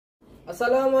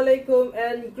Assalamualaikum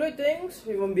and greetings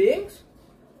human beings.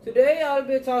 Today I'll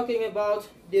be talking about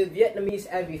the Vietnamese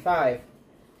MV-5.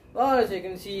 Well, as you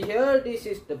can see here, this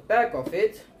is the back of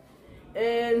it,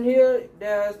 and here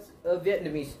there's a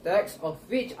Vietnamese text of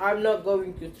which I'm not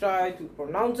going to try to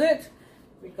pronounce it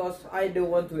because I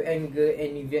don't want to anger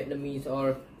any Vietnamese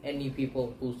or any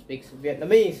people who speaks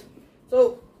Vietnamese.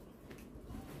 So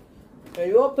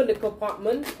when you open the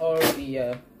compartment or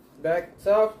the back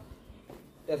itself,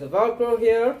 there's a Velcro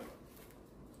here,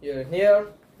 here,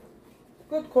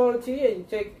 good quality, and you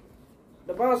take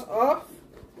the mask off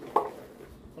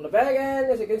on the back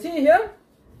end. As you can see here,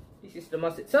 this is the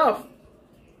mask itself,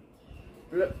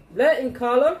 black in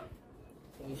color.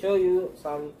 Let me show you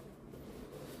some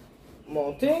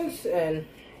more things, and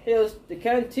here's the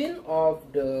canteen of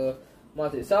the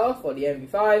mask itself for the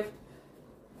MV-5.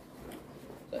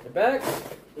 At the back,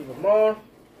 even more.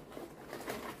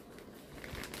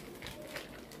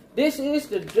 This is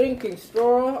the drinking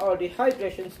straw or the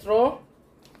hydration straw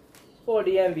for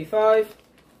the MV-5,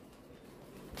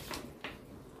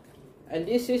 and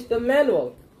this is the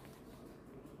manual.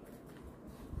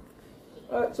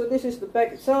 So this is the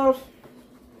bag itself,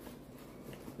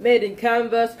 made in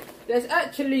canvas. There's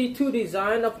actually two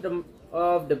designs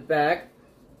of the bag.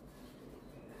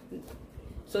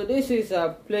 So this is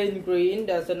a plain green.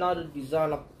 There's another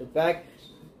design of the bag.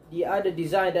 The other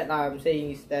design that I'm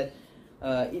saying is that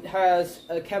it has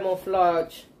a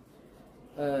camouflage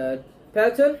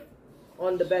pattern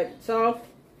on the back itself,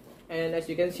 and as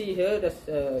you can see here, there's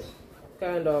a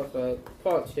kind of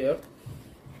parts here.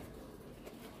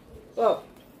 Well,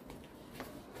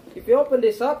 if you open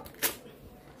this up,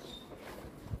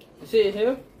 you see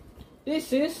here,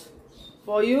 this is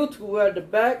for you to wear the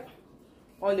bag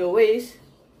on your waist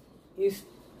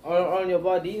or on your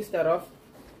body instead of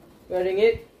wearing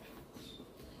it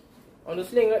on the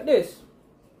sling like this.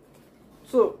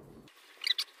 So,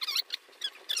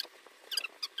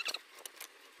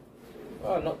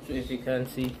 not sure if you can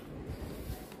see,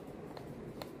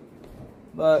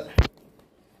 but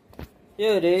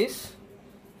here it is.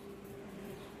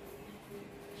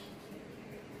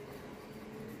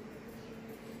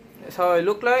 That's how it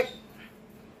look like.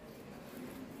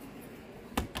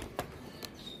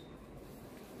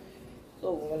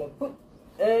 So we're gonna put,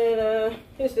 and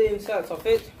here's the insides of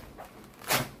it.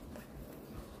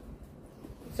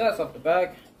 Insides of the bag,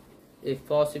 if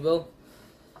possible.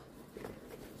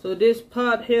 So this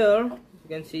part here, you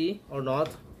can see or not,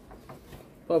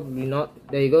 probably not.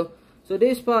 There you go. So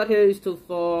this part here is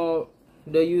for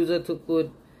the user to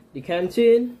put the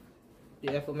canteen,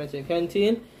 the aforementioned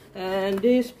canteen, and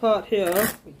this part here,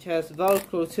 which has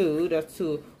Velcro too, that's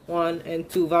one and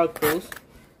two Velcros,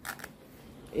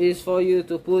 is for you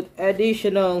to put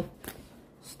additional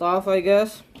stuff, I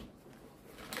guess.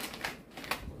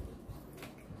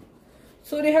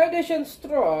 So the hydration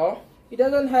straw, it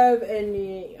doesn't have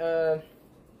any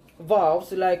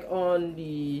valves like on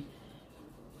the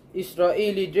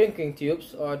Israeli drinking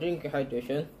tubes or drinking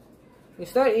hydration.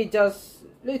 Instead, it just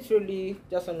literally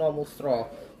just a normal straw.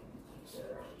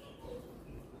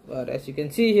 But as you can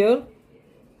see here,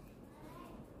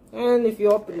 and if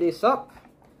you open this up,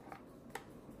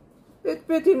 it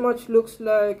pretty much looks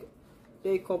like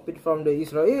they copied from the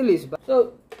Israelis.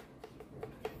 So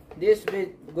this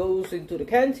bit goes into the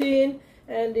canteen,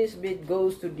 and this bit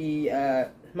goes to the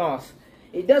mask.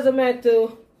 It doesn't matter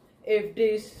if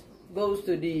this goes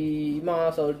to the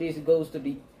mask or this goes to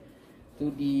the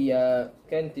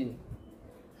canteen.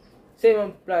 Same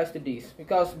applies to this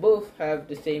because both have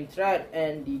the same thread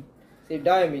and the same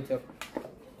diameter.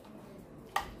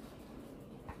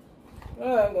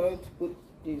 I'm going to put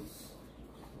this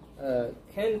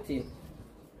canteen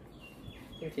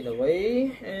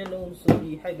away, and also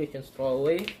the hydration straw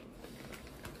away.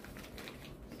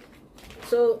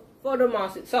 So for the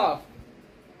mask itself,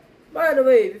 by the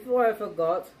way, before I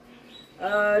forgot,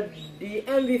 the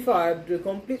MV-5, the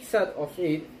complete set of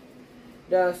it,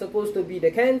 there's supposed to be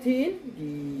the canteen,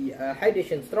 the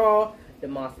hydration straw, the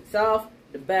mask itself,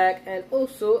 the bag, and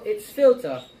also its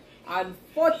filter.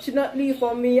 Unfortunately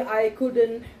for me, I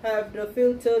couldn't have the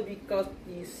filter because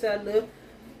the seller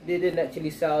didn't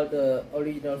actually sell the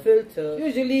original filter.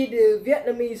 Usually the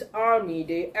Vietnamese army,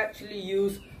 they actually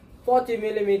use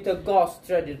 40mm gauze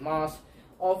threaded mask,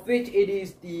 of which it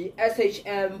is the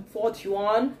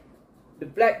SHM41, the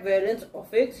black variant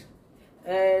of it,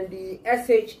 and the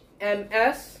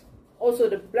SHMS, also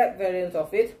the black variant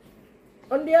of it.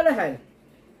 On the other hand,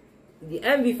 the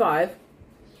MV-5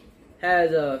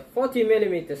 has a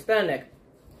 40mm stand neck.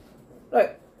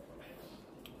 Right.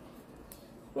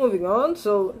 Moving on,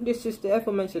 so this is the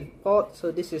aforementioned port.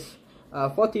 So this is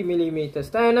 40mm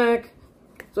stand neck,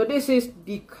 So this is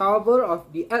the cover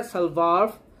of the axle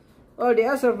valve. Well, the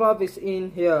axle valve is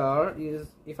in here.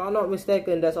 If I'm not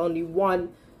mistaken, there's only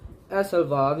one axle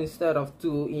valve instead of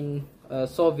two in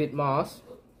Soviet Mars.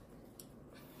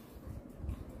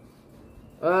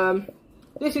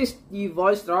 This is the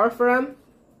voice diaphragm,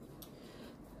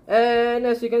 and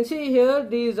as you can see here,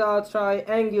 these are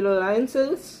triangular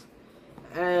lenses,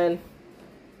 and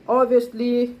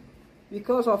obviously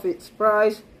because of its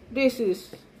price, this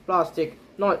is plastic,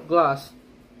 not glass,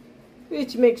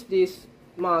 which makes this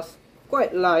mask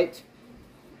quite light,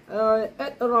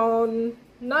 at around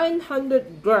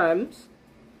 900 grams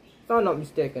if I'm not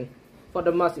mistaken, for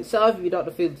the mask itself without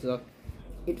the filter.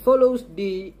 It follows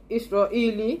the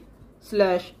Israeli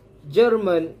 /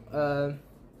 German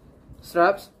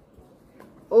straps.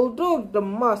 Although the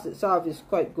mask itself is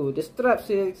quite good, the straps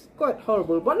is quite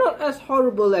horrible, but not as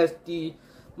horrible as the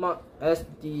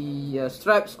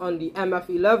straps on the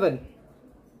MF-11.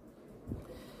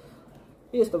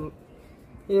 Here's the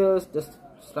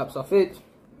straps of it,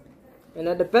 and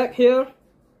at the back here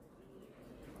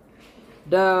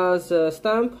there's a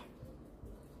stamp.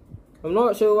 I'm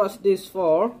not sure what's this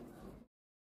for.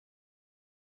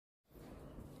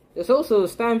 There's also a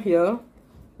stamp here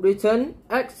written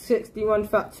X61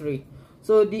 factory.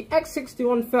 So the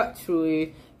X61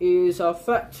 factory is a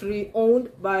factory owned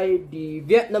by the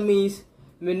Vietnamese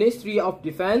Ministry of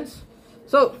Defense.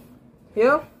 So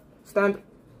here, stamp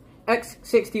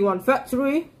X61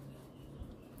 factory,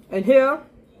 and here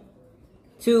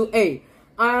 2A.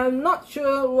 I'm not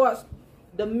sure what's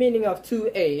the meaning of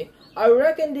 2A. I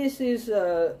reckon this is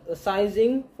a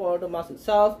sizing for the mask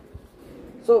itself.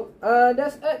 So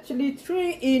there's actually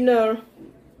 3 inner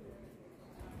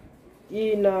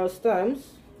stamps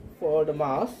for the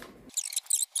mask.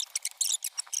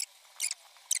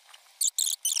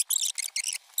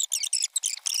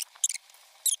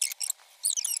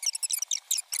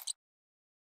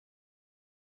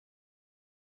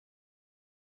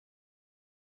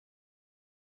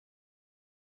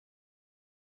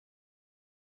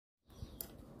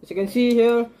 As you can see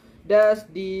here, there's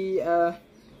the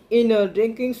inner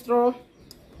drinking straw,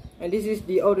 and this is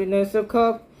the ordinary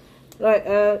cup, right?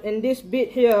 And this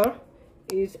bit here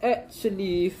is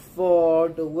actually for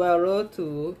the wearer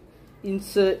to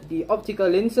insert the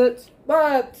optical inserts,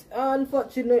 but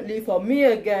unfortunately for me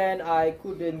again, I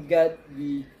couldn't get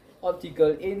the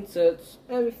optical inserts.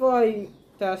 And before I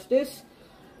test this,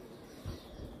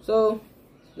 so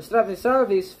the strap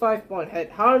itself is 5-point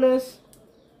head harness,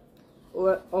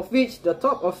 of which the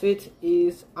top of it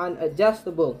is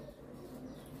unadjustable.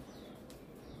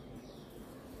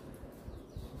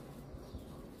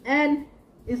 And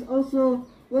it's also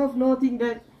worth noting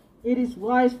that it is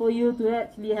wise for you to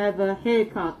actually have a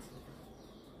haircut.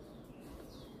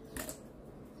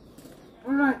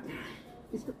 Alright,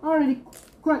 it's already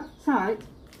quite tight,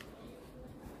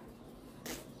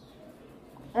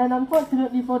 and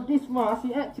unfortunately for this mask,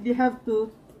 you actually have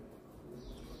to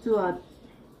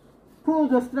pull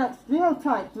the straps real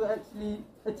tight to actually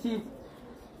achieve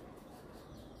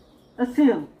a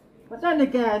seal. But then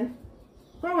again,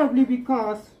 probably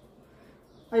because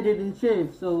I didn't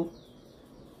shave, so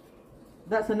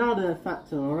that's another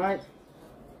factor, alright?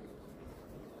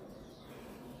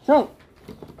 So,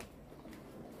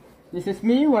 this is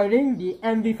me wearing the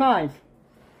MV-5.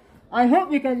 I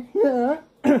hope you can hear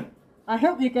I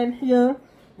hope you can hear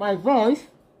my voice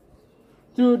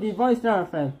through the voice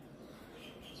diaphragm.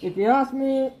 If you ask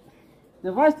me,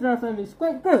 the voice diaphragm is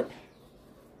quite good.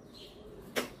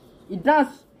 It does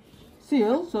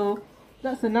seal, so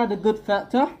that's another good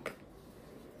factor.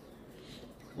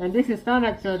 And this is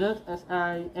inaccurate, as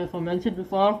I aforementioned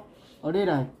before. Or did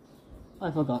I?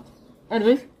 I forgot.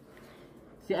 Anyways,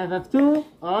 CFF2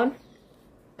 on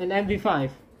an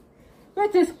MV-5,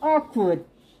 which is awkward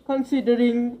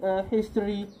considering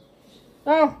history.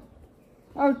 Well,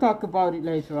 I'll talk about it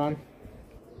later on.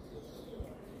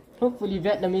 Hopefully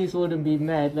Vietnamese wouldn't be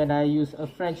mad when I use a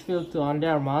French filter on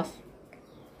their mask.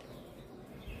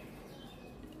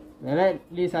 Well, at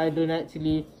least I don't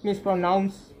actually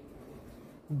mispronounce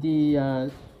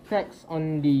the text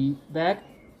on the back.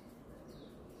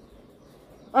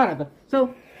 Alright,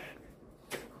 so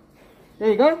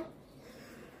there you go.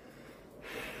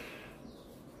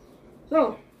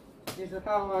 So this is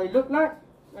how I look like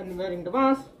when wearing the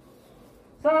mask.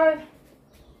 Side,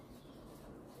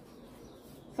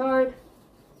 side,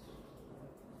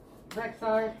 back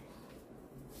side,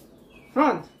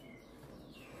 front.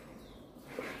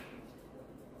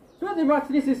 Pretty much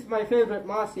this is my favorite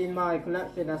mask in my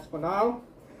collection as for now.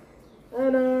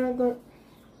 And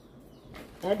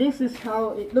this is how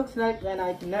it looks like when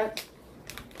I connect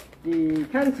the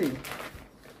Canteen.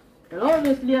 And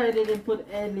obviously I didn't put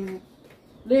any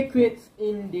liquids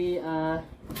in the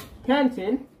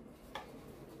canteen,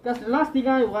 because the last thing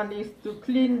I want is to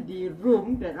clean the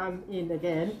room that I'm in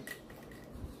again.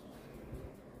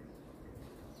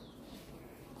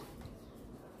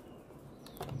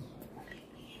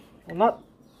 Not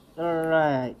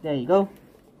alright, there you go.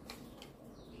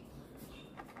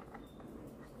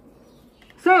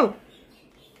 So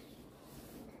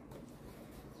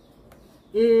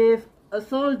if a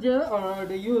soldier or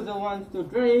the user wants to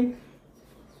drink,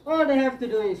 all they have to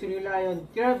do is rely on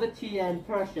gravity and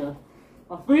pressure,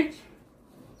 of which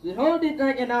you hold it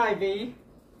like an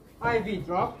IV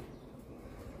drop,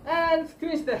 and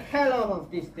squeeze the hell out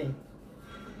of this thing.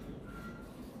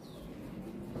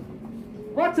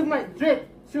 Water might drip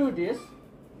through this,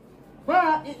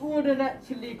 but it wouldn't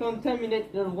actually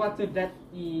contaminate the water that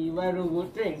the wearer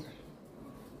would drink.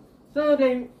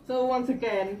 So once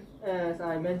again, as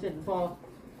I mentioned before,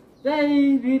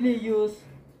 they really use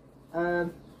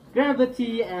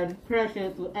gravity and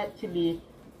pressure to actually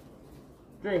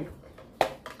drink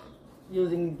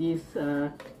using this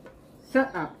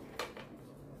setup.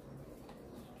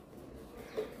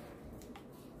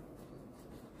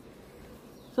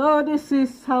 So this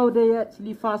is how they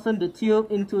actually fasten the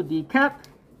tube into the cap.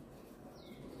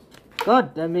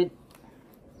 God damn it.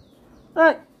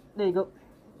 Right, there you go.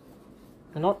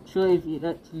 I'm not sure if it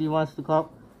actually wants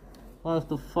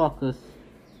to focus.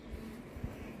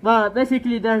 But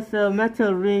basically there's a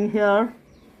metal ring here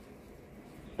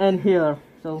and here.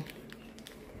 So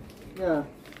yeah,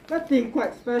 nothing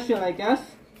quite special, I guess.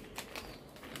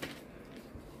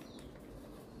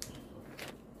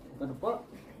 Got a pot.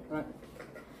 Right.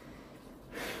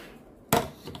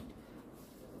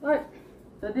 Right,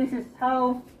 so this is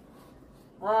how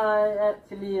I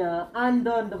actually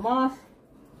undone the mask.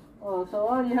 Oh, so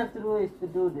all you have to do is to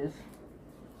do this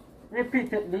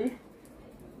repeatedly.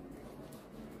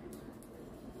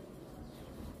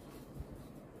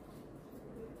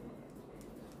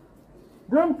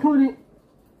 Don't put it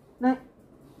like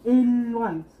in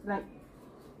once, like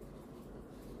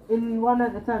in one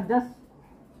at a time. Just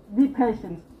be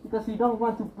patient, because you don't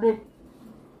want to break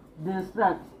the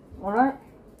straps. Alright?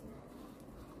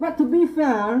 But to be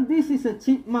fair, this is a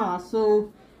cheap mask,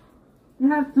 so you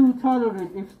have to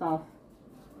tolerate this stuff.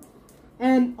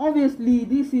 And obviously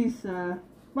this is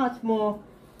much more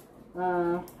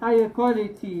higher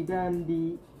quality than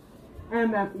the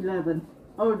MF11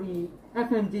 or the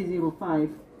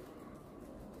FMG-05.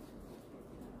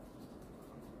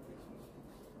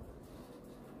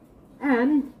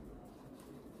 And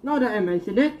now that I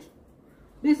mentioned it,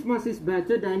 this mask is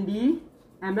better than the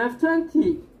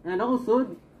MF20 and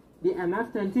also the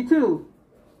MF22.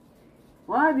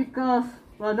 Why? Because,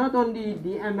 well, not only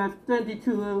the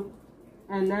MF22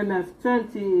 and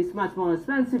MF20 is much more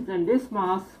expensive than this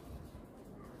mask,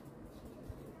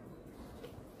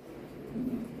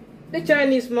 the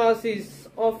Chinese mask is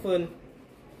often,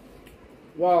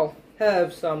 well,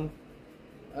 have some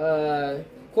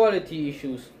quality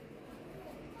issues.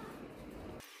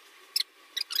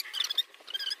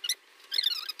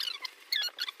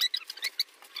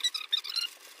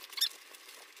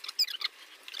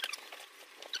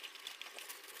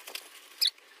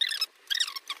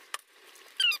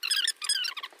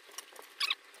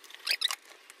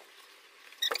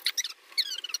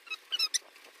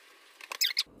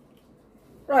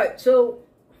 Right, so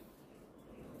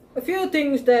a few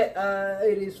things that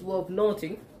it is worth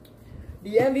noting.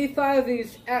 The MV-5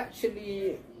 is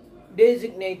actually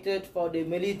designated for the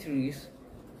militaries,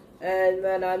 and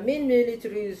when I mean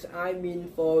militaries, I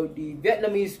mean for the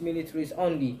Vietnamese militaries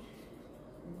only.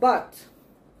 But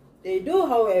they do,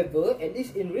 however, at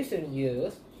least in recent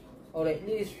years, or at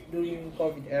least during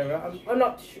COVID era, I'm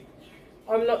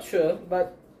not sure,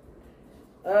 but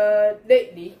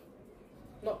lately,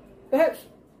 perhaps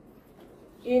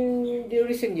in the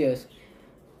recent years,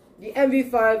 the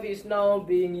MV-5 is now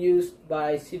being used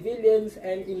by civilians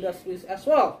and industries as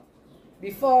well.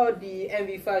 Before the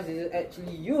MV-5 is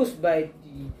actually used by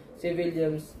the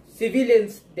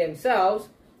civilians themselves,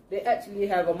 they actually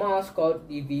have a mask called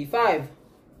the V5.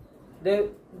 The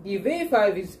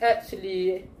V5 is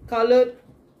actually colored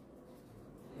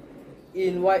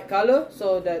in white color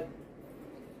so that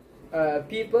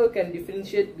people can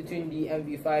differentiate between the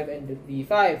MV-5 and the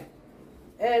V5.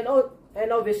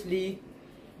 And obviously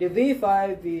the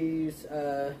V5 is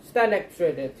standard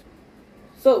threaded.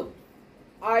 So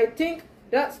I think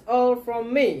that's all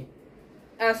from me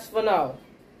as for now.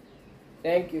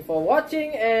 Thank you for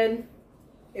watching, and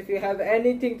if you have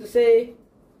anything to say,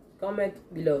 comment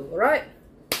below. Alright?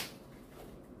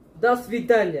 До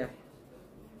свидания.